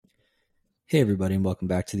Hey everybody, and welcome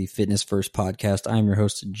back to the Fitness First podcast. I'm your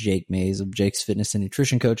host, Jake Mays of Jake's Fitness and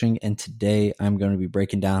Nutrition Coaching, and today I'm going to be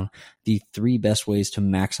breaking down the 3 best ways to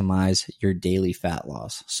maximize your daily fat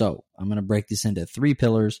loss. So I'm going to break this into 3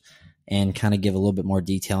 pillars and kind of give a little bit more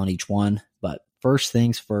detail on each one. But first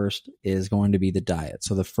things first is going to be the diet.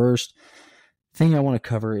 So the first thing I want to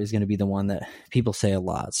cover is going to be the one that people say a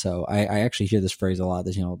lot. So I actually hear this phrase a lot,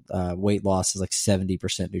 that, weight loss is like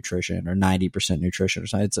 70% nutrition or 90% nutrition.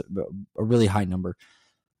 So it's a really high number.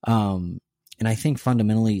 And I think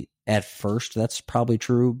fundamentally at first that's probably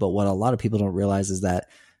true. But what a lot of people don't realize is that,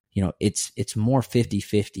 it's more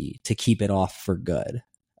 50-50 to keep it off for good.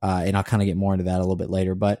 And I'll kind of get more into that a little bit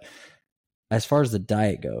later. But as far as the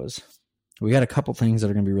diet goes, we got a couple things that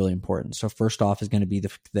are going to be really important. So first off is going to be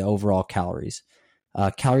the overall calories.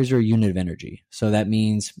 Calories are a unit of energy. So that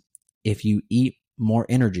means if you eat more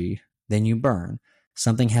energy than you burn,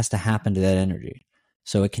 something has to happen to that energy.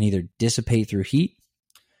 So it can either dissipate through heat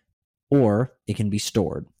or it can be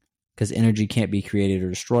stored because energy can't be created or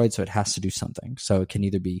destroyed. So it has to do something. So it can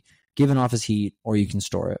either be given off as heat or you can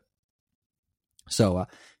store it. So it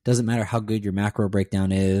doesn't matter how good your macro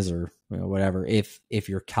breakdown is or whatever, if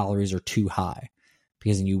your calories are too high,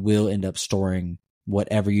 because then you will end up storing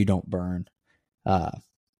whatever you don't burn.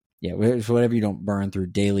 Whatever you don't burn through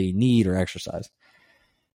daily need or exercise.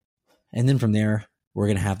 And then from there, we're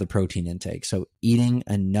going to have the protein intake. So eating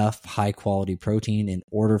enough high quality protein in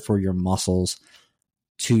order for your muscles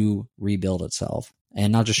to rebuild itself.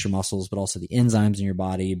 And not just your muscles, but also the enzymes in your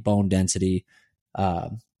body, bone density.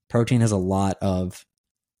 Protein has a lot of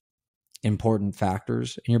important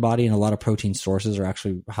factors in your body, and a lot of protein sources are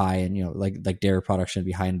actually high in, like dairy products should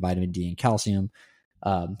be high in vitamin D and calcium.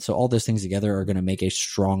 So all those things together are going to make a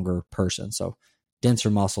stronger person. So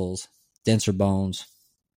denser muscles, denser bones.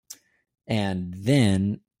 And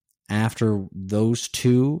then after those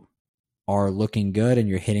two are looking good and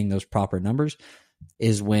you're hitting those proper numbers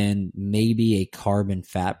is when maybe a carb and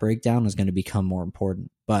fat breakdown is going to become more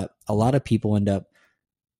important. But a lot of people end up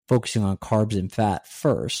focusing on carbs and fat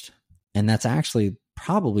first, and that's actually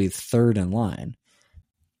probably third in line.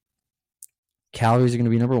 Calories are going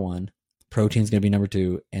to be number 1, protein is going to be number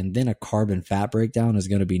 2, and then a carb and fat breakdown is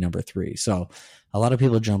going to be number 3. So a lot of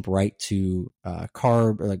people jump right to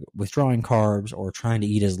carb, or like withdrawing carbs or trying to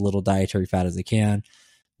eat as little dietary fat as they can,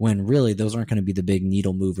 when really those aren't going to be the big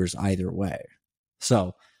needle movers either way.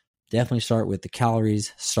 So definitely start with the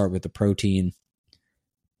calories, start with the protein,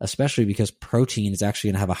 especially because protein is actually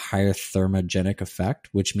going to have a higher thermogenic effect,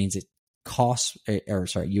 which means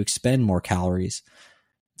you expend more calories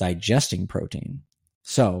digesting protein.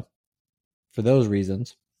 So for those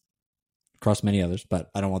reasons, across many others, but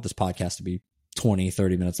I don't want this podcast to be 20,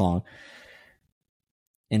 30 minutes long.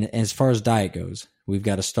 And as far as diet goes, we've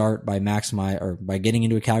got to start by by getting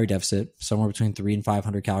into a calorie deficit, somewhere between 300 and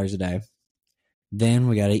 500 calories a day. Then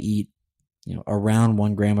we got to eat around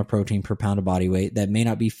 1 gram of protein per pound of body weight. That may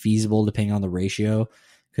not be feasible depending on the ratio,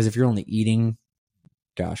 because if you're only eating,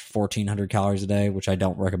 1,400 calories a day, which I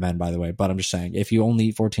don't recommend, by the way, but I'm just saying, if you only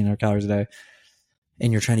eat 1,400 calories a day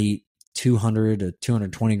and you're trying to eat 200 to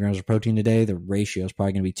 220 grams of protein a day, the ratio is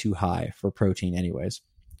probably going to be too high for protein anyways.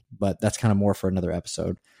 But that's kind of more for another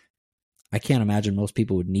episode. I can't imagine most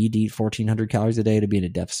people would need to eat 1,400 calories a day to be in a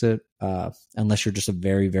deficit, unless you're just a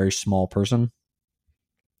very, very small person.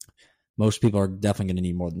 Most people are definitely going to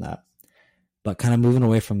need more than that. But kind of moving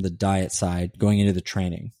away from the diet side, going into the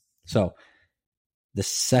training. So the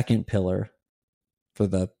second pillar for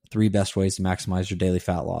the 3 best ways to maximize your daily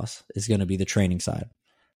fat loss is going to be the training side.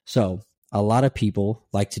 So a lot of people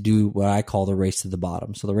like to do what I call the race to the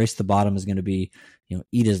bottom. So the race to the bottom is going to be,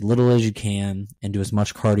 eat as little as you can and do as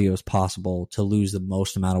much cardio as possible to lose the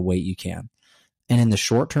most amount of weight you can. And in the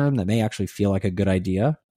short term, that may actually feel like a good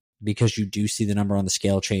idea because you do see the number on the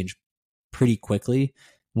scale change pretty quickly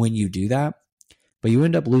when you do that. But you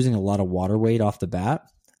end up losing a lot of water weight off the bat.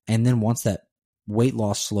 And then once that weight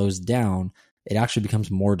loss slows down, it actually becomes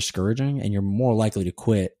more discouraging and you're more likely to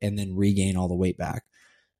quit and then regain all the weight back.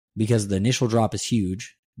 Because the initial drop is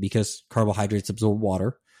huge because carbohydrates absorb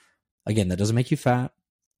water. Again, that doesn't make you fat.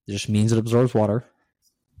 It just means it absorbs water.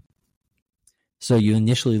 So you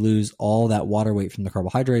initially lose all that water weight from the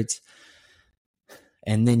carbohydrates,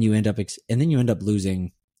 and then you end up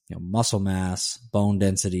losing muscle mass, bone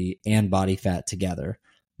density, and body fat together.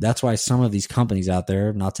 That's why some of these companies out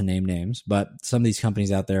there, not to name names, but some of these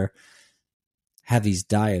companies out there have these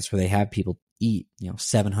diets where they have people eat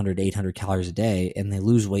 700 to 800 calories a day and they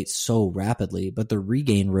lose weight so rapidly, but the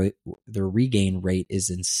regain rate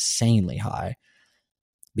is insanely high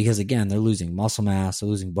because again, they're losing muscle mass, they're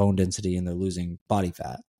losing bone density, and they're losing body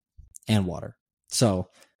fat and water. So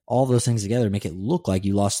all those things together make it look like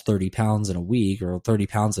you lost 30 pounds in a week or 30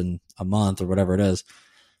 pounds in a month or whatever it is.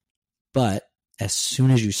 But as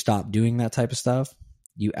soon as you stop doing that type of stuff,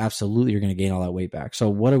 you absolutely are going to gain all that weight back. So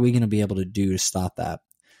what are we going to be able to do to stop that?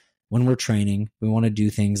 When we're training, we want to do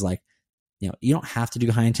things like, you don't have to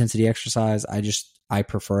do high intensity exercise. I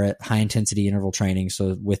prefer it, high intensity interval training.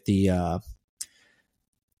 So with the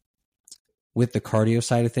cardio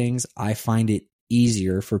side of things, I find it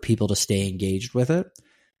easier for people to stay engaged with it.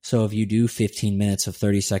 So if you do 15 minutes of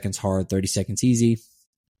 30 seconds hard, 30 seconds easy,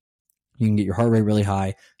 you can get your heart rate really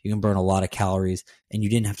high. You can burn a lot of calories, and you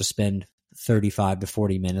didn't have to spend 35 to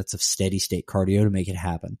 40 minutes of steady state cardio to make it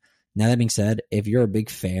happen. Now, that being said, if you're a big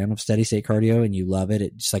fan of steady state cardio and you love it,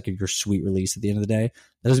 it's like your sweet release at the end of the day,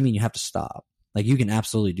 that doesn't mean you have to stop. Like, you can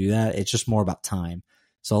absolutely do that. It's just more about time.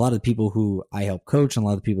 So a lot of the people who I help coach and a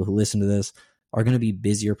lot of the people who listen to this are going to be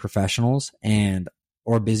busier professionals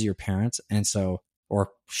or busier parents. And so,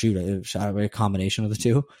 or a combination of the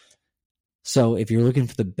two. So if you're looking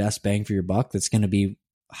for the best bang for your buck, that's going to be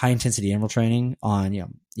high intensity interval training on, you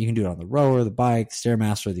can do it on the rower, the bike, the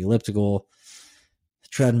Stairmaster, the elliptical, the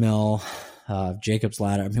treadmill, Jacob's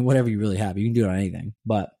ladder. I mean, whatever you really have, you can do it on anything,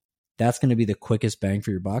 but that's going to be the quickest bang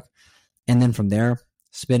for your buck. And then from there,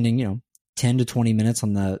 spending, 10 to 20 minutes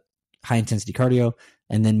on the high intensity cardio,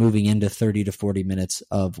 and then moving into 30 to 40 minutes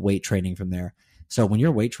of weight training from there. So when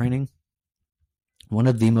you're weight training, one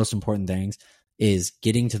of the most important things is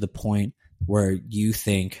getting to the point where you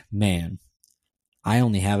think, man, I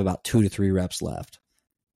only have about 2 to 3 reps left.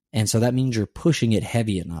 And so that means you're pushing it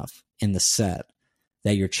heavy enough in the set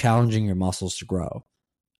that you're challenging your muscles to grow.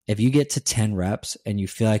 If you get to 10 reps and you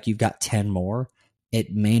feel like you've got 10 more,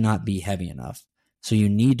 it may not be heavy enough. So you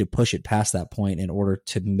need to push it past that point in order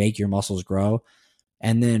to make your muscles grow.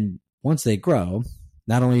 And then once they grow,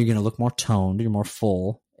 not only are you going to look more toned, you're more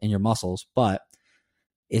full in your muscles, but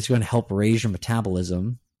it's going to help raise your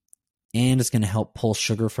metabolism, and it's going to help pull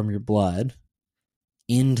sugar from your blood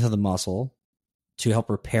into the muscle to help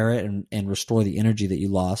repair it and restore the energy that you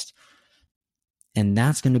lost. And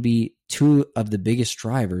that's going to be two of the biggest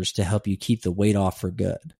drivers to help you keep the weight off for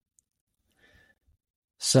good.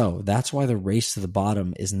 So that's why the race to the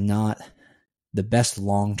bottom is not the best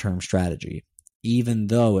long-term strategy, even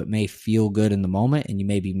though it may feel good in the moment and you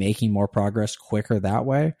may be making more progress quicker that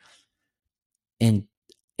way. And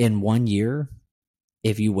in 1 year,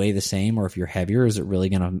 if you weigh the same or if you're heavier, is it really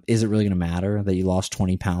gonna matter that you lost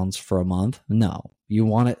 20 pounds for a month? No. You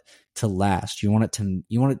want it to last. You want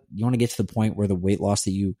to get to the point where the weight loss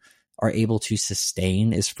that you are able to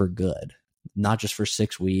sustain is for good, not just for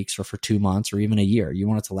 6 weeks or for 2 months or even a year. You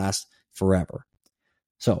want it to last forever.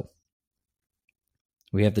 So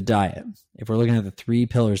we have the diet. If we're looking at the 3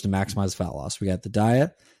 pillars to maximize fat loss, we got the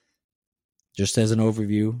diet. Just as an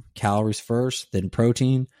overview, calories first, then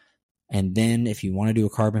protein. And then if you want to do a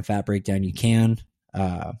carb and fat breakdown, you can,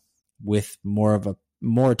 with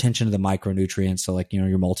more attention to the micronutrients. So like,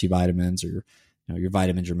 your multivitamins or your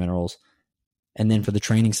vitamins or minerals. And then for the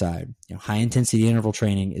training side, high intensity interval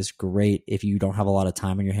training is great if you don't have a lot of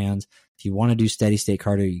time on your hands. If you want to do steady state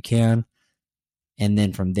cardio, you can. And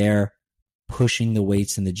then from there, pushing the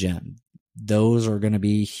weights in the gym. Those are going to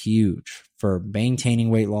be huge for maintaining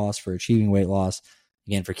weight loss, for achieving weight loss,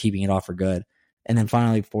 again, for keeping it off for good. And then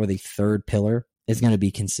finally, for the third pillar, is going to be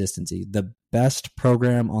consistency. The best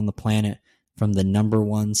program on the planet, from the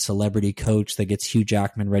 #1 celebrity coach that gets Hugh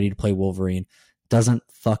Jackman ready to play Wolverine, doesn't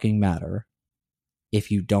fucking matter if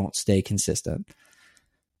you don't stay consistent.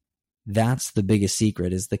 That's the biggest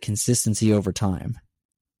secret, is the consistency over time.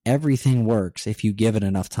 Everything works if you give it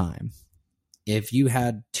enough time. If you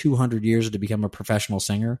had 200 years to become a professional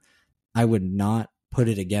singer, I would not put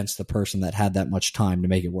it against the person that had that much time to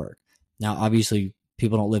make it work. Now, obviously,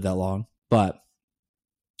 people don't live that long, but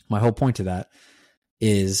my whole point to that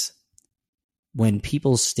is when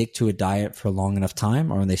people stick to a diet for a long enough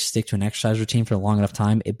time, or when they stick to an exercise routine for a long enough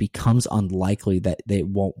time, it becomes unlikely that they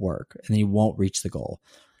won't work and you won't reach the goal.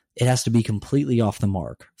 It has to be completely off the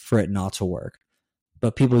mark for it not to work.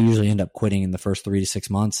 But people usually end up quitting in the first 3 to 6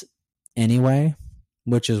 months anyway,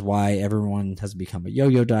 which is why everyone has become a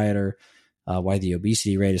yo-yo dieter, why the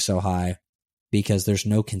obesity rate is so high, because there's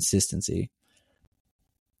no consistency.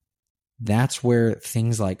 That's where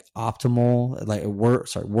things like optimal,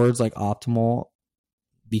 words like optimal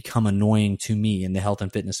become annoying to me in the health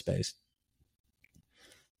and fitness space.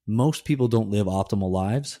 Most people don't live optimal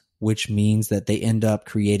lives, which means that they end up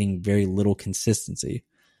creating very little consistency.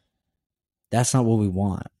 That's not what we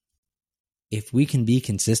want. If we can be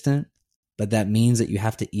consistent, but that means that you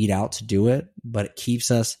have to eat out to do it, but it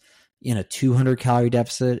keeps us in a 200 calorie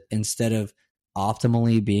deficit instead of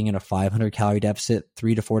optimally being in a 500 calorie deficit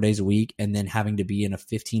 3 to 4 days a week and then having to be in a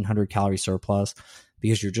 1,500 calorie surplus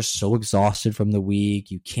because you're just so exhausted from the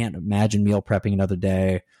week. You can't imagine meal prepping another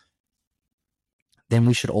day. Then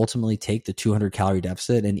we should ultimately take the 200 calorie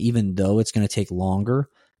deficit. And even though it's going to take longer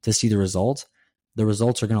to see the results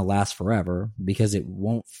are going to last forever because it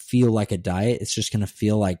won't feel like a diet. It's just going to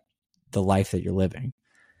feel like the life that you're living.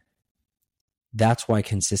 That's why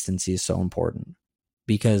consistency is so important,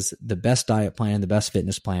 because the best diet plan, the best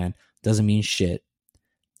fitness plan doesn't mean shit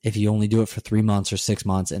if you only do it for 3 months or 6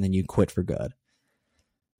 months and then you quit for good.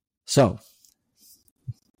 So,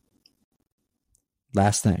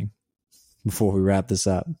 last thing before we wrap this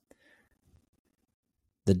up,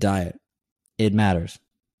 the diet, it matters.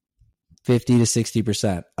 50 to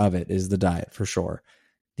 60% of it is the diet for sure.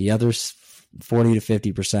 The other 40 to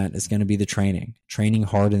 50% is going to be the training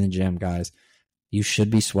hard in the gym, guys. You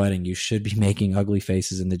should be sweating. You should be making ugly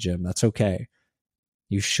faces in the gym. That's okay.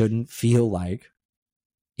 You shouldn't feel like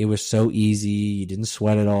it was so easy. You didn't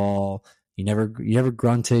sweat at all. You never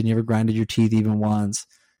grunted. You never grinded your teeth even once.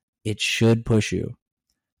 It should push you.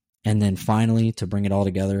 And then finally, to bring it all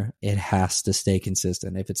together, it has to stay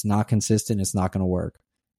consistent. If it's not consistent, it's not going to work.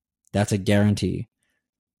 That's a guarantee.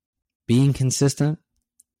 Being consistent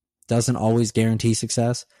doesn't always guarantee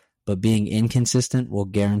success, but being inconsistent will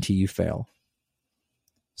guarantee you fail.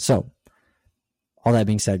 So, all that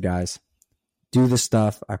being said, guys, do this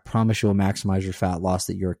stuff. I promise you will maximize your fat loss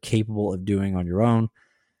that you're capable of doing on your own.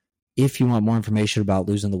 If you want more information about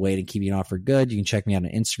losing the weight and keeping it off for good, you can check me out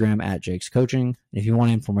on Instagram at Jake's Coaching. And if you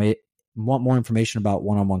want more information about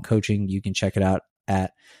one-on-one coaching, you can check it out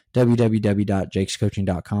at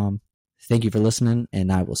www.jakescoaching.com. Thank you for listening,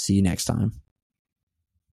 and I will see you next time.